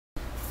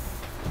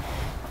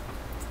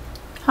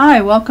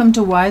Hi, welcome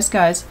to Wise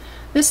Guys.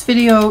 This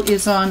video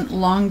is on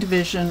long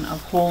division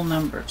of whole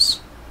numbers.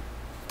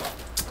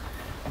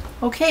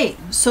 Okay,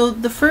 so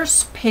the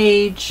first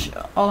page,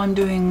 all I'm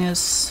doing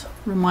is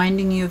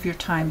reminding you of your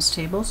times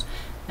tables,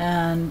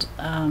 and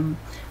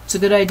it's a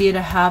good idea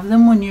to have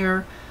them when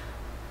you're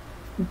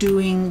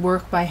doing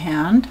work by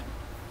hand,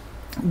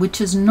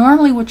 which is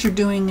normally what you're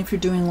doing if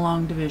you're doing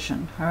long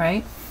division. All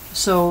right,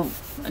 so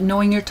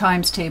knowing your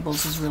times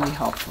tables is really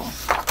helpful.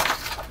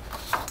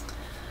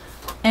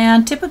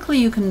 And typically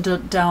you can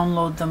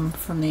download them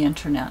from the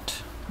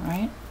internet,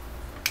 right?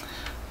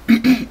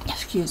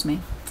 Excuse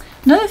me.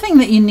 Another thing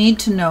that you need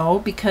to know,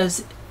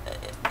 because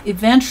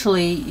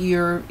eventually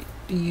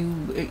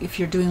if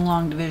you're doing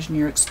long division,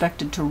 you're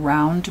expected to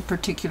round to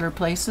particular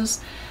places.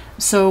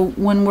 So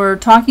when we're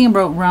talking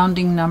about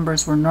rounding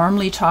numbers, we're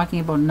normally talking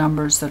about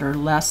numbers that are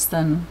less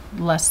than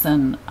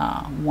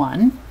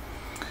 1.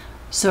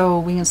 So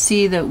we can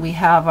see that we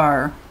have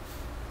our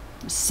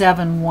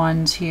 7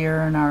 ones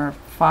here and our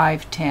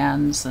 5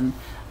 tens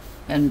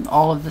and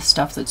all of the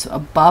stuff that's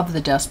above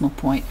the decimal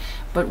point.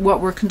 But what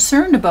we're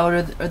concerned about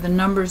are the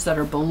numbers that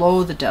are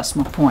below the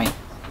decimal point.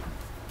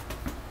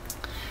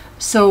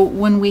 So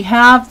when we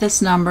have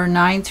this number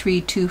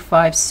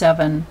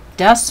 93257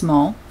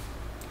 decimal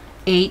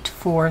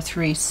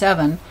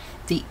 8437,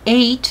 the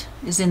 8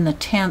 is in the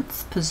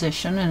 10th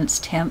position, and it's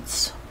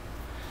tenths.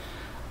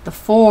 The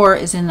 4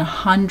 is in the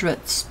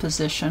hundredths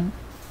position.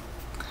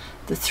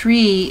 The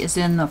 3 is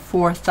in the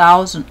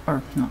 4,000,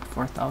 or not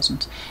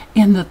 4,000s,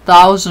 in the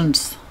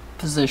thousandth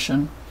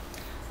position.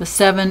 The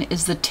 7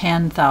 is the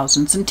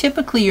 10,000s, and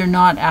typically you're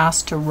not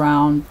asked to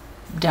round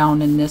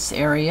down in this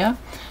area,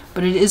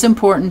 but it is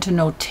important to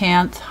know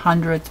tenth,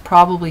 hundredth,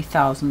 probably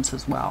thousands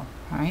as well.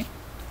 All right.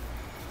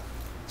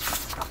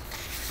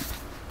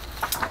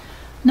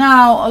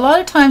 Now, a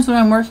lot of times when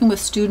I'm working with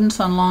students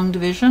on long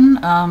division,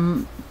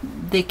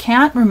 they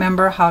can't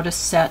remember how to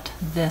set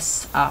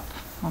this up.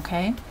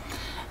 Okay.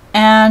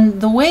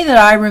 And the way that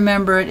I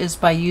remember it is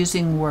by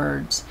using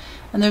words.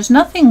 And there's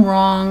nothing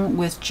wrong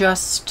with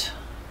just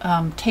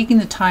taking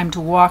the time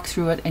to walk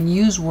through it and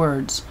use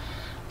words.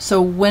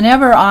 So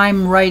whenever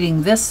I'm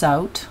writing this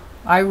out,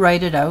 I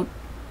write it out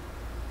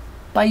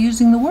by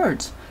using the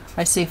words.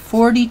 I say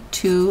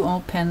 42,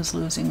 oh, pen's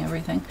losing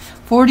everything,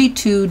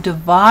 42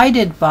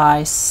 divided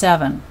by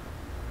 7.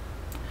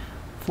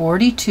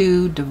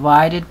 42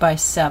 divided by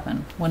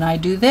 7. When I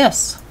do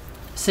this,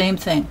 same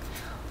thing.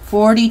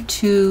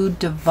 42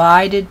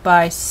 divided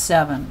by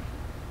 7.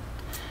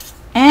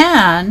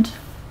 And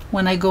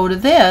when I go to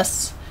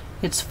this,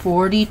 it's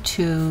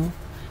 42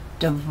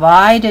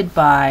 divided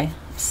by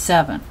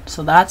 7.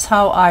 So that's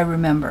how I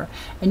remember.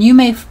 And you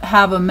may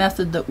have a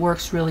method that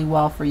works really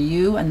well for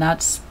you, and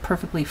that's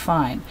perfectly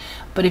fine.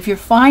 But if you're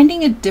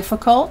finding it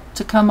difficult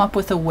to come up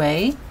with a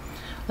way,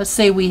 let's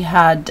say we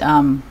had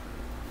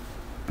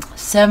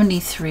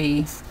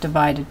 73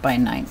 divided by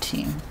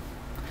 19.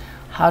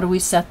 How do we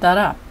set that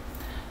up?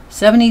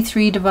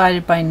 73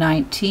 divided by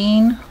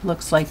 19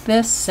 looks like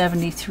this.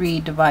 73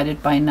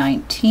 divided by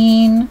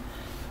 19.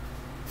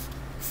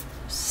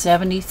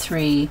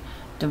 73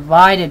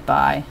 divided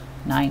by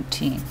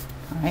 19.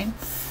 All right.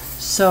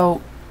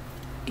 So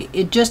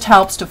it just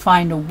helps to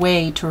find a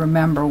way to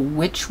remember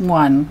which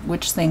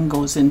thing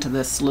goes into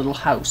this little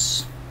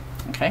house.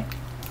 Okay.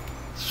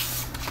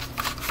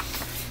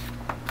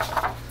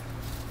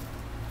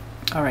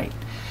 All right.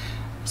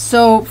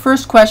 So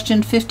first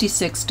question,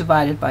 56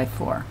 divided by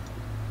 4.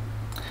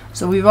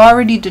 So we've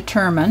already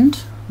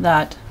determined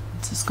that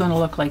it's going to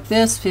look like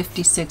this,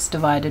 56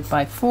 divided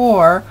by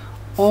 4,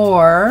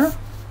 or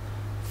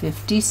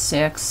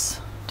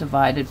 56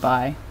 divided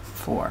by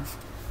 4.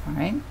 All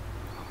right.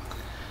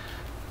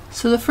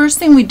 So the first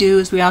thing we do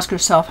is we ask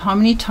ourselves, how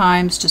many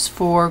times does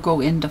 4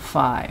 go into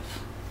 5?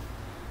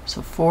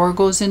 So 4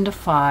 goes into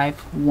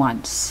 5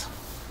 once.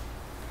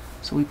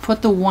 So we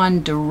put the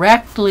 1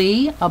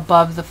 directly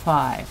above the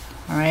 5.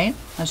 All right.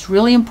 It's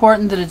really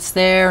important that it's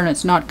there and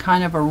it's not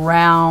kind of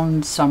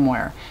around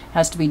somewhere. It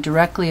has to be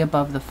directly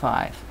above the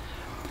 5.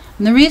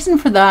 And the reason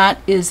for that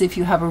is if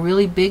you have a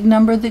really big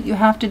number that you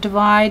have to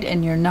divide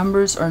and your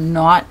numbers are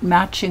not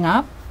matching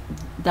up,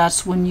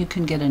 that's when you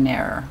can get an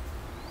error.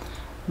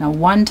 Now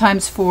 1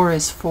 times 4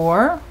 is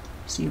 4.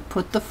 So you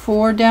put the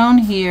 4 down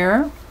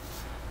here,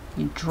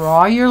 you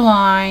draw your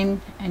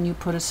line, and you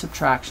put a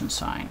subtraction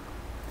sign.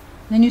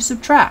 Then you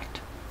subtract.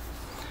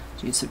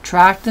 So you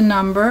subtract the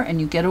number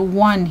and you get a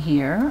 1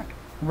 here.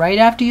 Right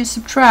after you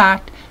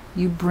subtract,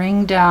 you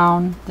bring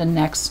down the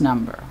next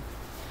number.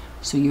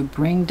 So you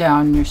bring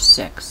down your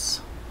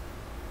 6.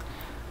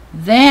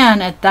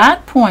 Then at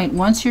that point,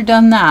 once you're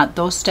done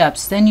those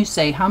steps, then you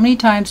say, how many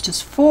times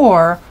does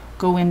 4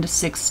 go into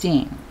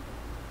 16?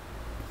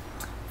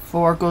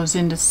 4 goes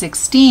into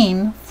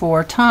 16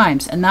 4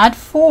 times, and that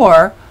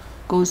 4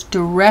 goes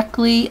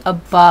directly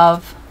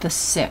above the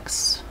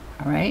 6.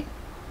 All right.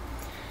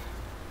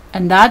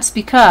 And that's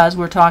because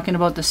we're talking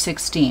about the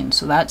 16.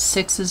 So that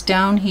 6 is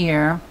down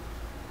here,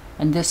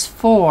 and this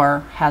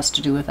 4 has to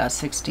do with that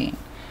 16.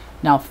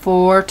 Now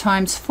 4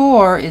 times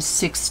 4 is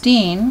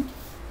 16.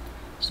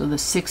 So the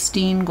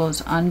 16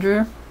 goes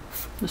under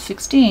the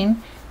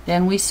 16.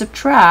 Then we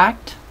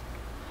subtract,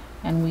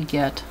 and we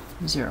get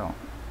 0.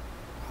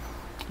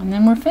 And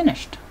then we're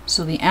finished.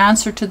 So the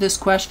answer to this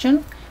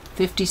question,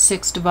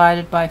 56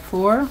 divided by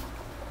 4,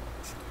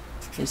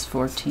 is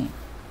 14.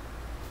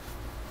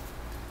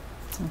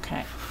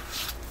 Okay.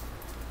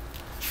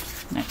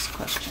 Next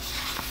question.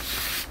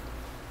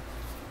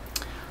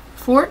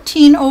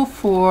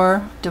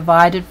 1404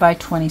 divided by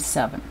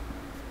 27.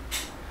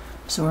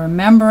 So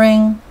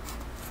remembering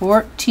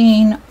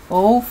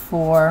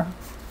 1404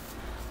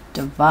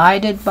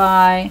 divided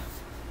by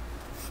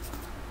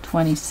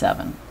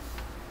 27.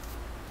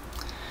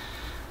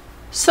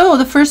 So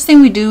the first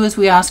thing we do is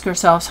we ask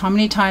ourselves, how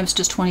many times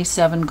does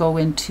 27 go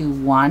into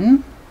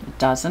 1? It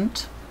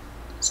doesn't.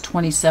 Does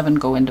 27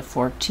 go into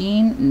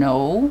 14?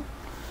 No.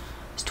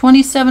 Does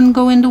 27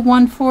 go into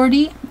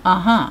 140?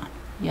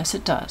 Yes,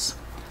 it does.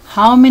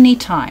 How many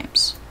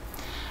times?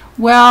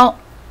 Well,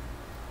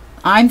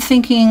 I'm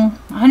thinking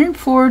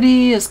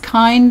 140 is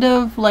kind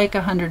of like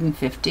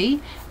 150.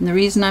 And the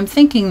reason I'm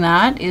thinking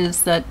that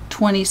is that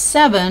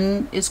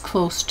 27 is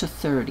close to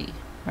 30,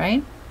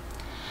 right?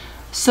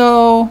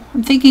 So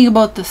I'm thinking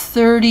about the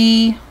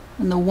 30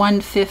 and the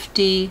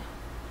 150.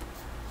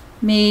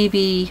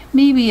 Maybe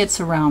it's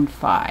around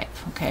 5,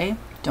 okay?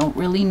 Don't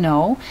really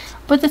know.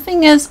 But the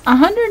thing is,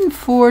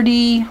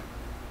 140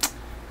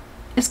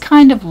 is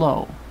kind of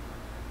low.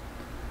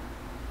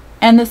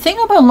 And the thing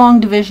about long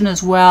division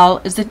as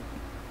well is that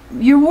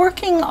you're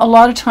working a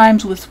lot of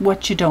times with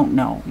what you don't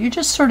know. You're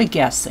just sort of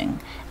guessing.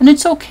 And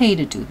it's okay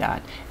to do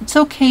that. It's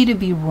okay to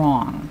be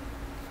wrong.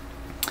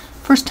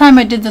 First time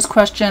I did this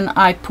question,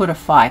 I put a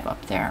 5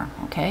 up there,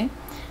 okay?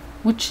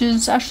 Which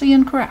is actually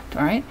incorrect,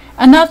 all right?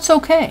 And that's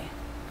okay.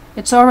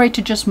 It's all right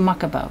to just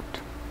muck about.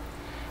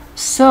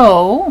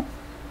 So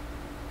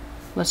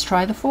let's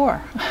try the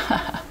 4.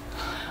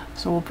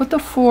 So we'll put the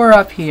 4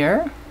 up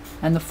here,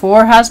 and the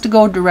 4 has to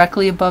go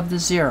directly above the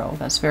 0.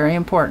 That's very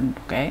important,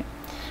 okay?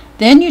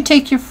 Then you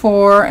take your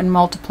 4 and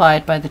multiply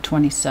it by the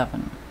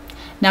 27.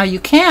 Now you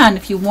can,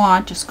 if you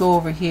want, just go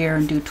over here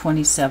and do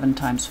 27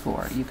 times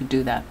 4. You could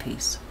do that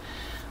piece.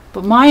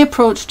 But my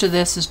approach to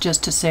this is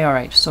just to say, all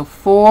right, so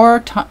 4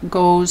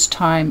 times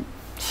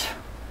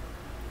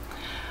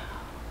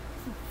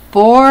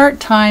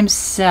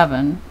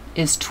 7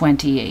 is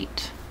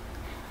 28.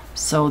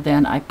 So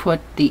then I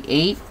put the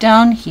 8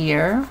 down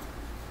here,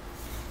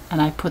 and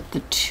I put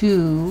the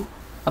 2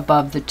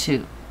 above the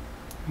 2,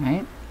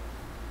 right?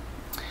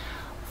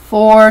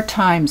 4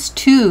 times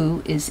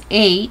 2 is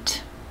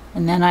 8,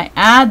 and then I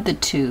add the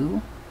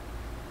 2,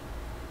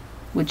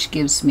 which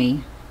gives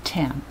me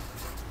 10.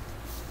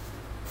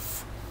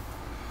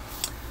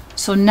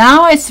 So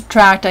now I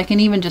subtract. I can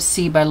even just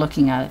see by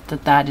looking at it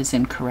that that is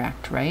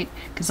incorrect, right?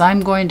 Because I'm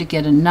going to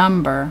get a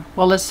number.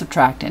 Well, let's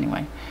subtract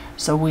anyway.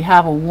 So we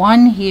have a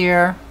 1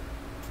 here,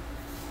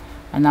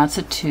 and that's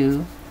a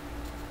 2.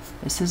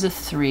 This is a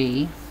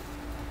 3.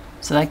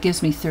 So that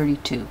gives me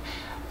 32.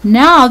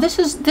 Now this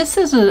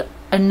is a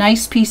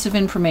nice piece of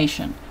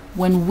information.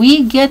 When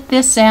we get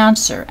this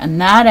answer, and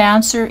that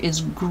answer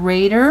is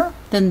greater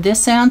than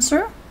this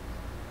answer,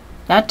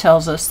 that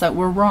tells us that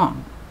we're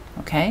wrong,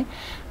 okay?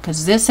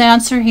 Because this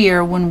answer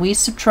here, when we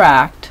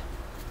subtract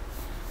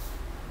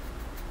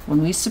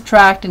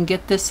and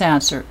get this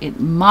answer, it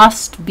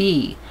must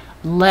be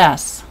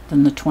less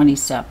than the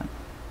 27.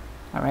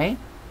 All right?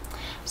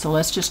 So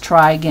let's just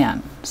try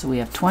again. So we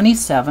have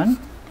 27.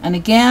 And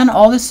again,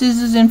 all this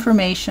is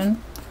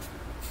information.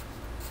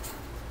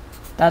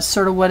 That's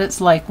sort of what it's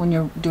like when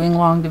you're doing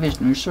long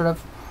division.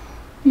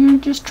 You're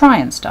just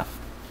trying stuff.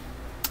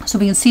 So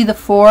we can see the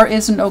 4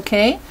 isn't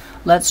okay.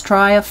 Let's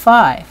try a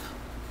 5.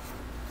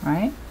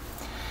 Right?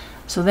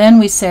 So then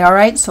we say, all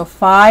right, so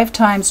 5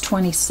 times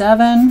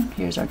 27.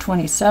 Here's our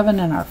 27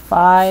 and our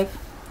 5.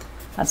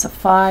 That's a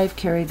 5.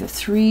 Carry the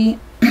 3.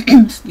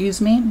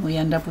 Excuse me. We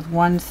end up with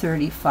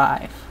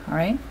 135. All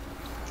right?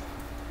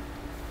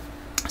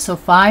 So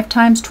 5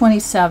 times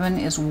 27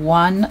 is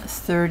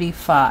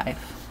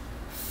 135.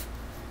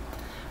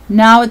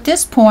 Now at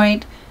this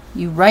point,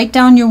 you write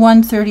down your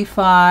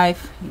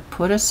 135, you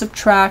put a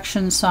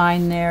subtraction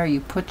sign there, you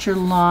put your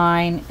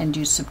line, and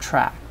you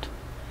subtract.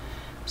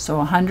 So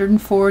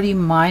 140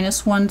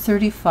 minus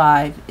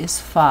 135 is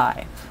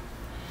 5.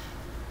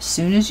 As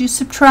soon as you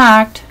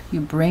subtract, you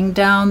bring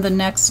down the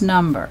next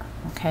number,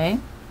 okay?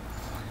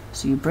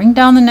 So you bring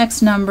down the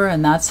next number,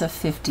 and that's a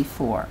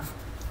 54.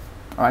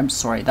 Or I'm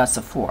sorry, that's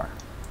a 4.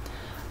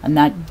 And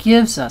that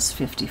gives us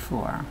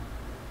 54.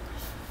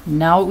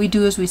 Now what we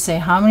do is we say,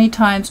 how many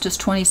times does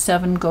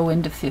 27 go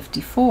into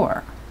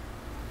 54?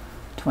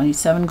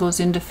 27 goes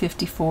into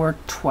 54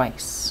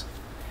 twice.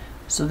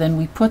 So then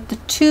we put the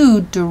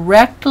 2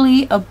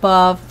 directly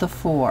above the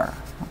 4.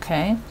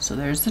 Okay, so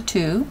there's the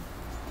 2.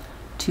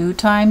 2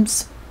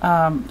 times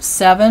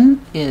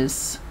 7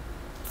 is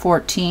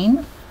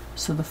 14.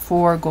 So the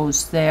 4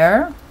 goes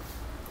there.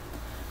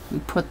 We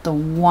put the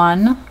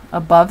 1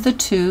 above the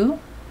 2.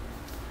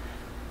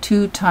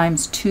 2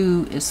 times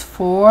 2 is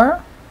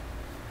 4.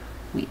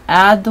 We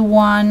add the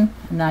 1,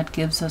 and that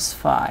gives us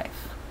 5.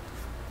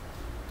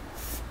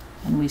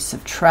 and we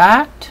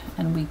subtract,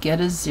 and we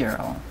get a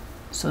 0.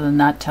 So then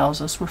that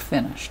tells us we're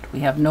finished.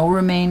 We have no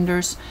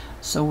remainders,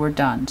 so we're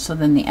done. So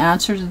then the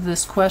answer to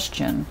this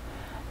question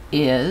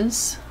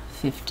is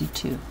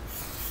 52.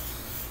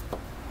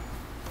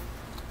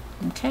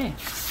 Okay.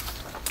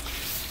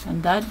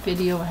 And that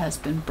video has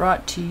been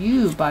brought to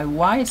you by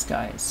Wise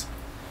Guys.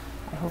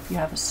 I hope you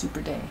have a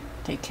super day.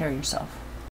 Take care of yourself.